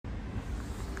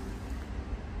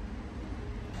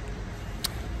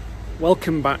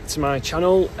Welcome back to my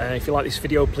channel. If you like this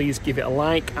video, please give it a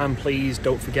like, and please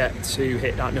don't forget to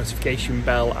hit that notification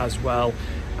bell as well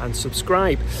and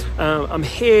subscribe. I'm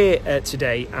here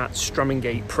today at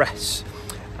Stramongate Press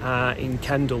in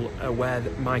Kendal, where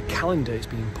my calendar is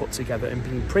being put together and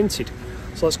being printed.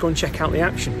 So let's go and check out the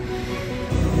action.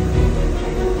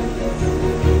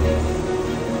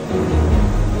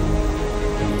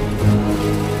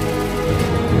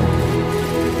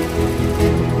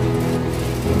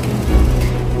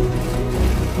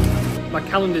 My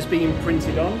calendar's being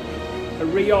printed on a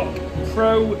Lowe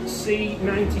Pro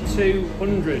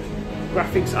C9200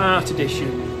 Graphics Art Edition,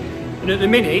 and at the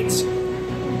minute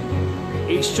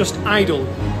it's just idle.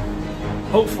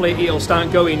 Hopefully it'll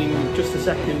start going in just a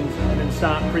second and then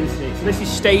start printing it. So this is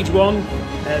stage one.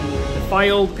 The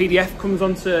file, the PDF, comes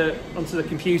onto the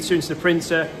computer, into the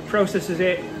printer, processes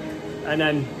it, and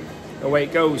then away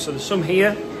it goes. So there's some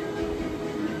here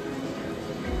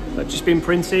that have just been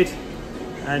printed.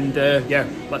 And yeah,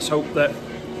 let's hope that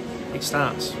it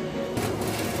starts.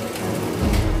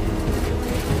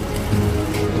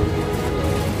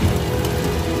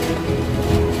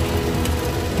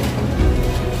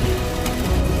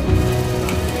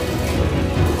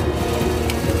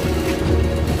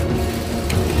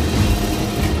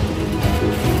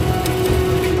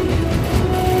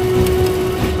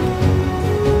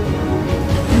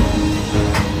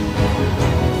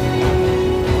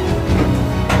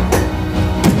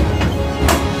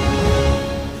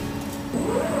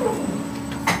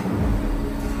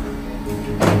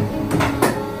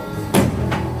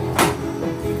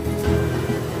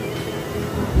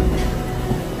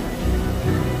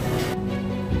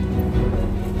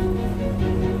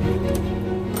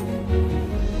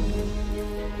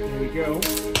 Go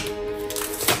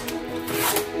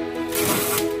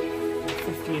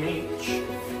 15 each.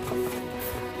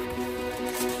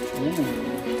 Ooh,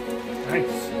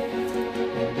 nice.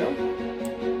 There we go.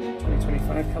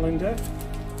 2025 calendar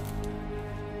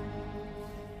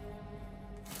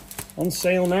on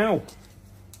sale now.